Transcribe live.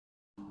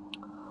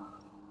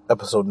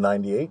episode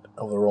 98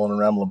 of the Rollin' and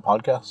Ramblin'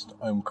 podcast.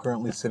 I'm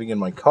currently sitting in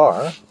my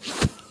car,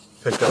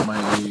 picked up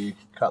my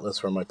Cutlass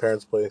from my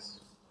parents' place,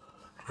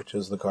 which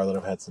is the car that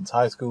I've had since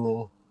high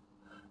school.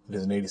 It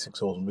is an 86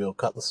 Oldsmobile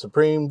Cutlass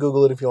Supreme.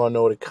 Google it if you want to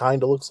know what it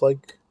kind of looks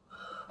like.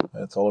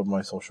 It's all over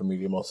my social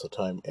media most of the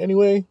time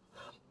anyway,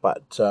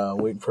 but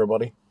waiting for a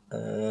buddy.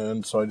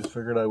 And so I just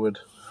figured I would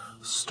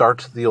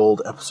start the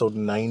old episode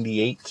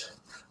 98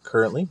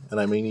 currently, and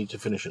I may need to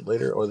finish it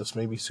later, or this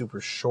may be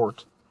super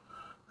short.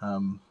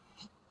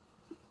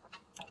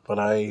 But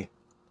I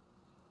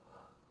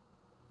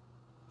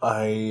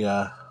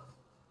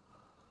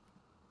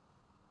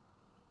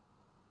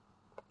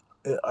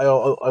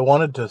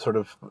wanted to sort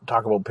of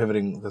talk about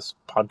pivoting this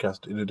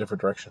podcast in a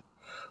different direction.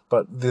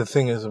 But the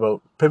thing is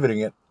about pivoting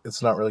it,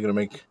 it's not really going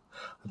to make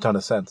a ton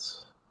of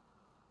sense.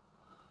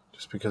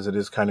 Just because it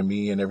is kind of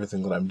me and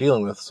everything that I'm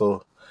dealing with.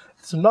 So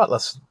it's not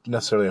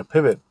necessarily a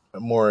pivot,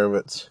 more of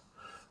it's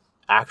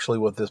actually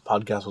what this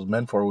podcast was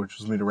meant for, which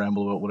was me to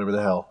ramble about whatever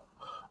the hell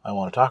I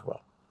want to talk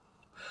about.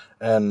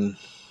 And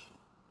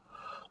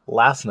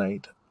last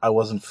night, I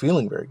wasn't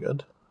feeling very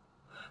good.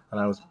 And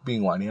I was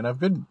being whiny. And I've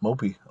been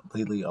mopey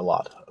lately a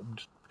lot.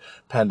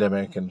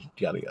 Pandemic and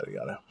yada, yada,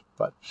 yada.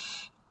 But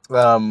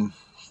there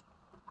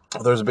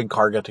was a big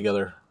car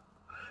get-together.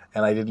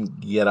 And I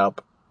didn't get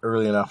up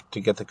early enough to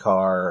get the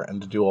car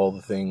and to do all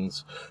the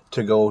things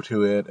to go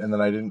to it. And then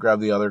I didn't grab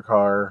the other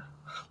car.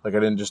 Like, I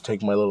didn't just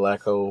take my little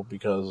Echo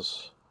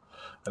because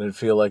I didn't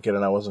feel like it,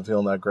 and I wasn't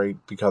feeling that great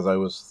because I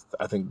was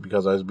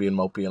being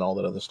mopey and all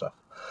that other stuff.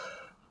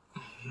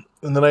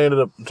 And then I ended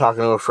up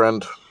talking to a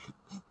friend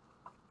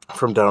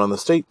from down in the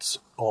States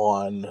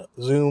on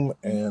Zoom,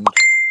 and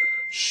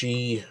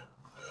she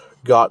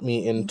got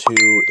me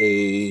into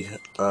a,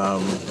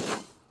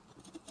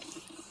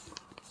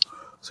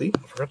 see,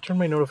 I forgot to turn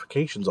my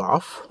notifications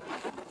off.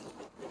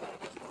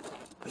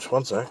 Just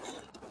one sec.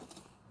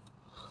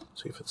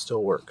 See if it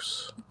still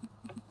works.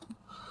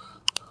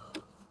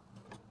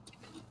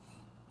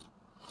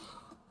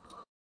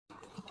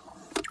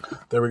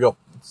 There we go.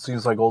 It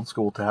seems like old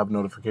school to have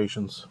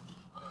notifications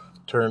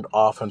turned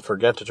off and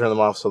forget to turn them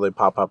off so they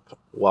pop up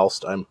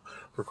whilst I'm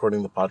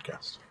recording the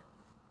podcast.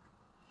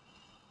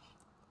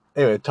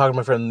 Anyway, talking to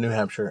my friend in New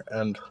Hampshire,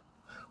 and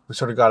we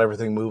sort of got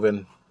everything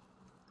moving,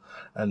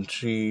 and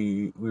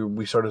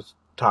we sort of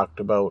talked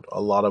about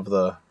a lot of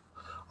the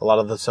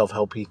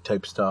self-helpy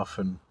type stuff,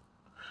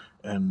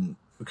 and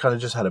we kind of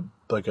just had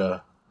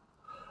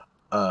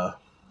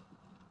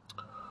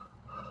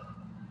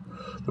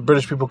the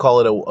British people call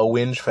it a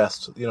whinge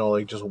fest,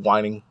 like just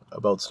whining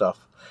about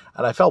stuff.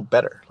 And I felt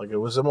better. Like, it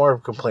was more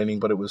of complaining,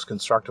 but it was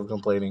constructive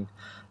complaining.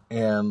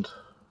 And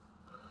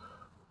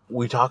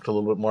we talked a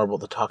little bit more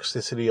about the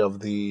toxicity of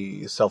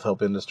the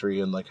self-help industry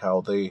and like how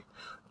they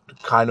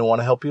kind of want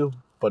to help you,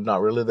 but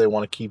not really. They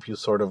want to keep you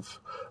sort of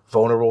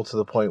vulnerable to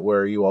the point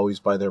where you always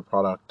buy their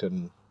product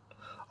and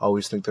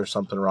always think there's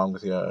something wrong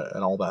with you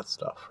and all that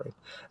stuff, right?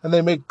 And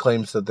they make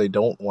claims that they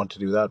don't want to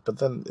do that, but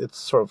then it's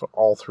sort of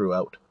all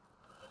throughout.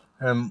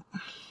 Anyway,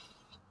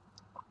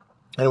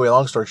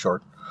 long story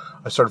short,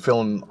 I started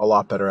feeling a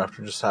lot better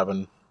after just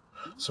having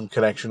some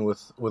connection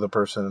with a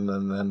person,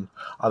 and then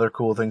other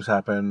cool things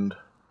happened.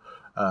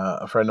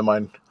 A friend of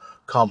mine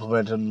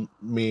complimented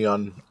me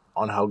on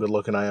how good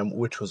looking I am,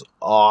 which was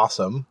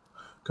awesome.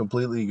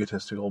 Completely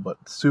egotistical, but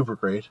super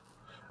great.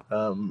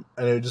 And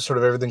it just sort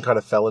of everything kind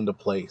of fell into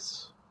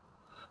place.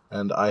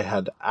 And I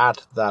had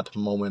at that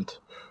moment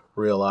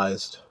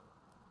realized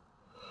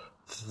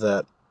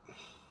that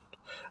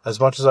as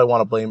much as I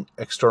want to blame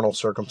external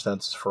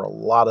circumstances for a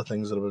lot of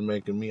things that have been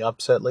making me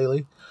upset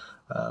lately,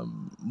 a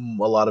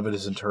lot of it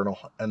is internal.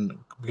 And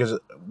because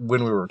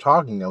when we were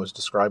talking, I was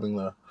describing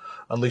the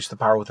Unleash the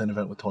Power Within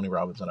event with Tony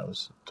Robbins, and I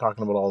was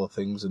talking about all the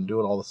things and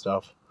doing all the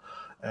stuff.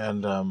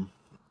 And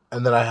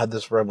then I had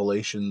this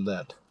revelation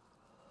that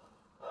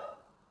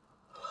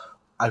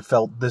I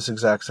felt this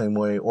exact same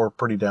way, or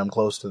pretty damn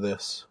close to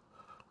this,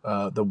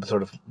 the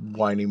sort of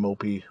whiny,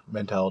 mopey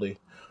mentality,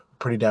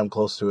 pretty damn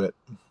close to it,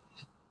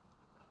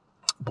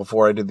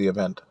 before I did the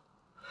event.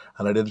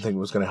 And I didn't think it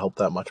was going to help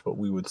that much, but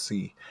we would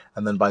see.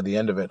 And then by the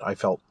end of it, I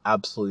felt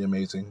absolutely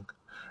amazing.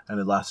 And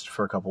it lasted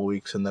for a couple of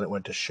weeks, and then it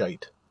went to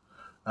shite.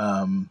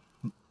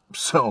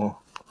 So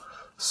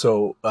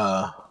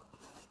the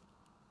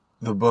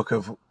book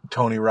of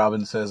Tony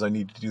Robbins says I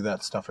need to do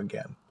that stuff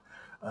again.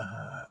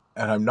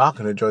 And I'm not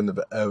going to join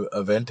the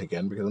event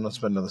again because I'm not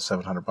spending another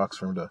 $700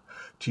 for him to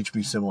teach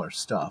me similar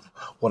stuff.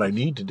 What I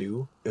need to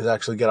do is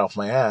actually get off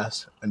my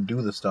ass and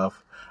do the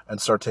stuff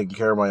and start taking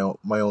care of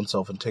my own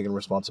self and taking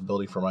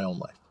responsibility for my own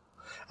life.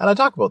 And I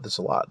talk about this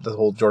a lot. The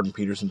whole Jordan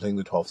Peterson thing,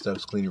 the 12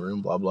 steps, clean your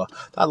room, blah, blah.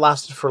 That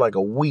lasted for like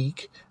a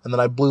week, and then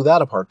I blew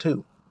that apart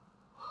too.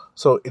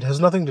 So it has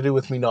nothing to do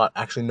with me not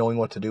actually knowing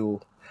what to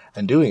do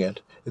and doing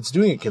it. It's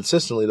doing it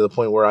consistently to the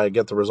point where I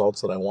get the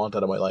results that I want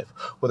out of my life,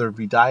 whether it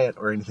be diet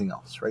or anything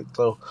else, right?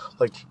 So,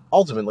 like,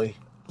 ultimately,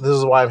 this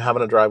is why I'm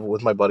having a drive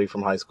with my buddy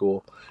from high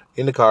school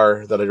in the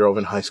car that I drove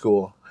in high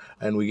school,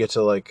 and we get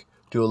to, like,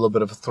 do a little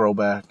bit of a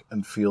throwback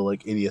and feel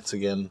like idiots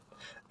again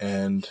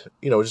and,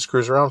 just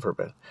cruise around for a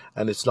bit.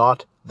 And it's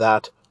not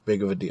that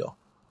big of a deal,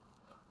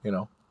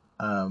 because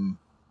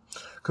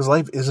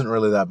life isn't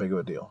really that big of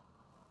a deal.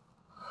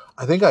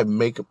 I think I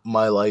make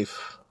my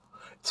life,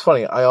 it's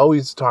funny, I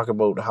always talk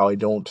about how I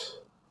don't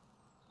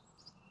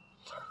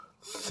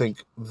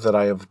think that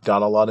I have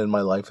done a lot in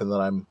my life and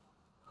that I'm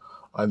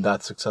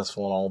that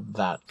successful and all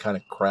that kind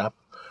of crap,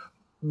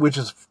 which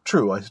is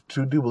true. I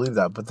do believe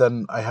that, but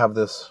then I have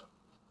this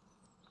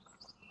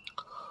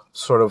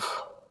sort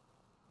of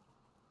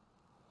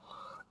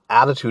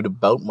attitude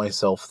about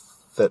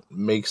myself that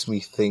makes me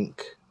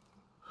think,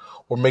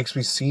 or makes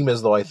me seem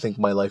as though I think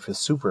my life is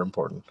super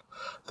important,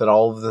 that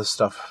all of this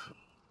stuff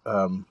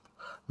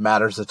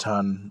matters a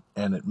ton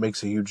and it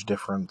makes a huge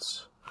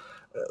difference.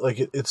 Like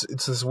it's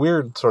this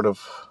weird sort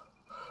of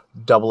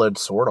double-edged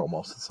sword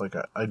almost. It's like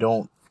I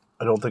don't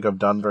think I've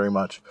done very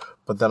much,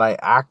 but then I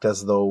act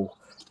as though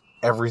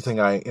everything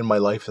in my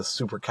life is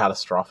super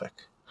catastrophic,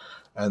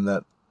 and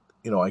that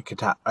I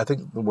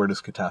think the word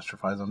is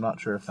catastrophize. I'm not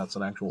sure if that's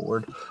an actual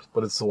word,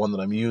 but it's the one that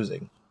I'm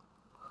using.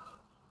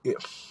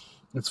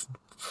 It's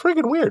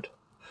friggin' weird.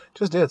 It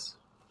just is.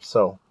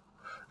 So,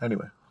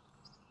 anyway.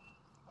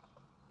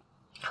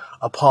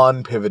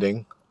 Upon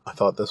pivoting, I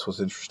thought this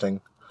was interesting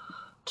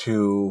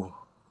to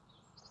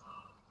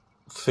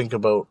think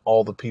about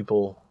all the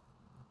people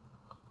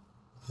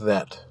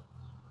that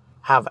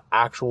have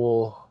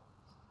actual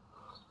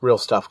real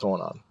stuff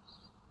going on.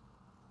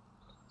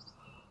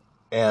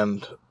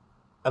 And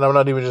I'm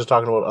not even just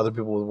talking about other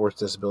people with worse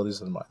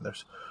disabilities than mine.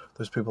 There's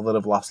people that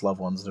have lost loved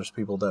ones. There's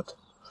people that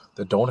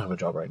don't have a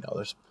job right now.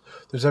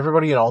 There's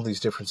everybody in all these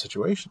different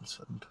situations.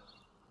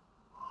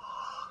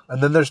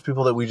 And then there's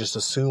people that we just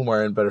assume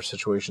are in better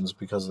situations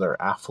because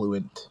they're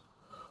affluent,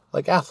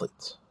 like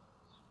athletes.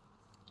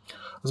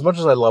 As much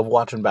as I love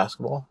watching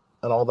basketball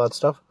and all that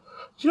stuff,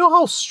 do you know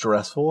how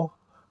stressful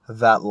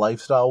that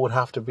lifestyle would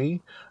have to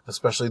be?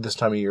 Especially this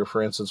time of year,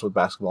 for instance, with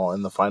basketball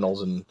and the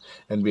finals and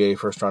NBA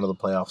first round of the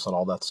playoffs and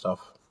all that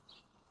stuff.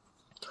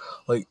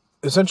 Like,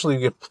 essentially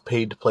you get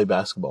paid to play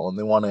basketball and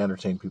they want to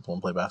entertain people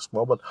and play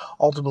basketball, but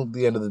ultimately at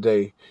the end of the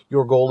day,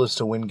 your goal is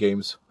to win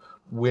games,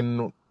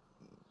 win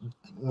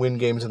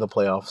games in the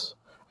playoffs,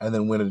 and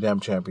then win a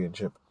damn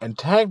championship. And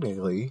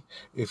technically,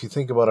 if you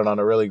think about it on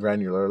a really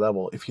granular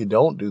level, if you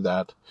don't do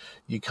that,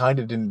 you kind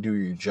of didn't do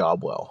your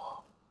job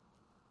well.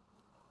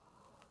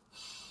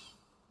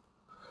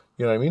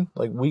 You know what I mean?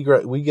 Like, we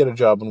get a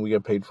job and we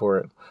get paid for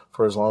it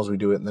for as long as we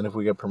do it, and then if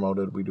we get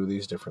promoted, we do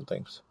these different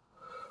things.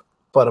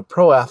 But a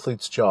pro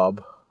athlete's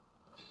job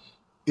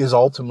is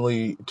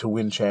ultimately to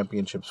win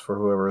championships for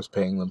whoever is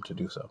paying them to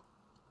do so.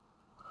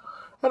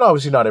 And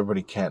obviously not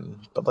everybody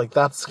can, but like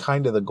that's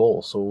kind of the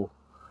goal. So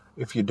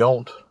if you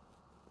don't,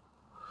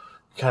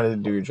 you kind of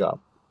didn't do your job.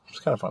 It's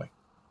kind of funny.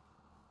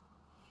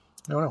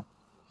 I don't know.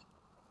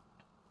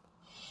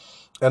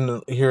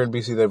 And here in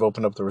BC, they've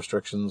opened up the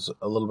restrictions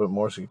a little bit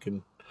more, so you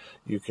can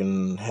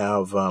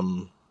have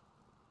can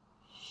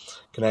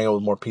hang out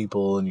with more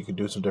people, and you can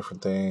do some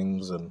different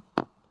things, and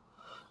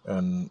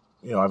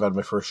I've had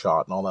my first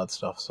shot and all that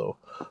stuff. So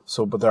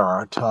but there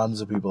are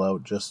tons of people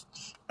out just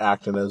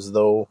acting as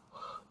though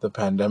the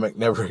pandemic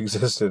never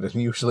existed. And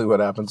usually what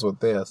happens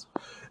with this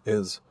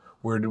is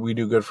we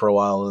do good for a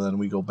while and then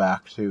we go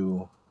back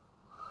to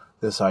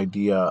this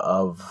idea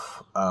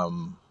of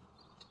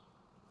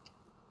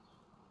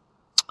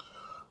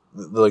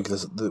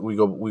we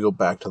go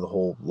back to the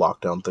whole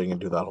lockdown thing and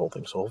do that whole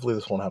thing. So hopefully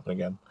this won't happen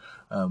again.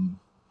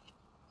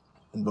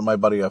 But my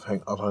buddy, I've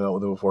hung out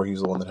with him before.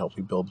 He's the one that helped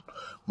me build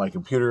my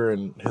computer,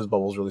 and his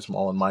bubble's really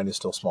small, and mine is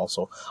still small.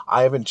 So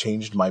I haven't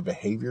changed my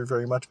behavior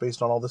very much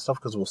based on all this stuff,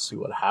 because we'll see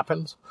what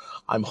happens.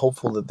 I'm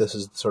hopeful that this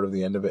is sort of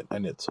the end of it,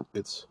 and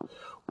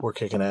we're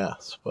kicking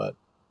ass, but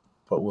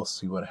we'll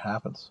see what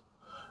happens.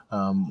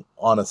 On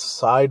a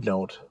side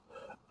note,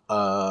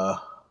 I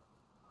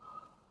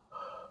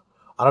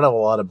don't have a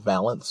lot of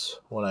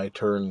balance when I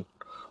turn,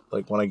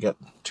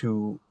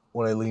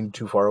 when I lean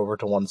too far over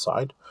to one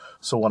side.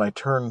 So when I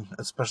turn,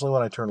 especially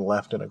when I turn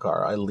left in a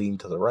car, I lean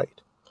to the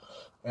right.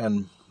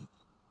 And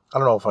I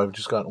don't know if I've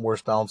just gotten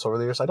worse balance over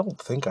the years. I don't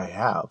think I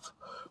have,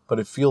 but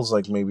it feels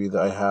like maybe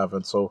that I have.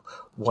 And so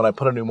when I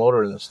put a new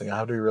motor in this thing, I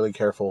have to be really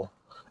careful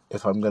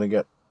if I'm going to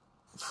get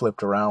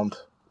flipped around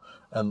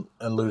and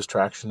lose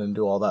traction and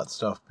do all that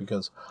stuff,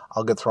 because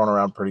I'll get thrown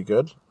around pretty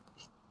good.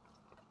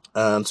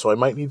 And so I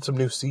might need some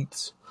new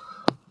seats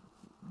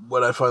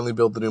when I finally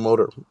build the new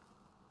motor.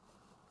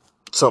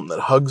 Something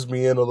that hugs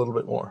me in a little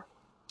bit more.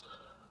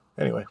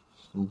 Anyway,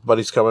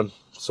 buddy's coming,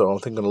 so I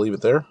think I'm going to leave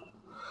it there.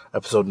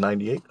 Episode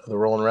 98 of the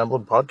Rollin'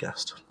 Ramblin'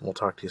 podcast. We'll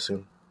talk to you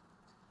soon.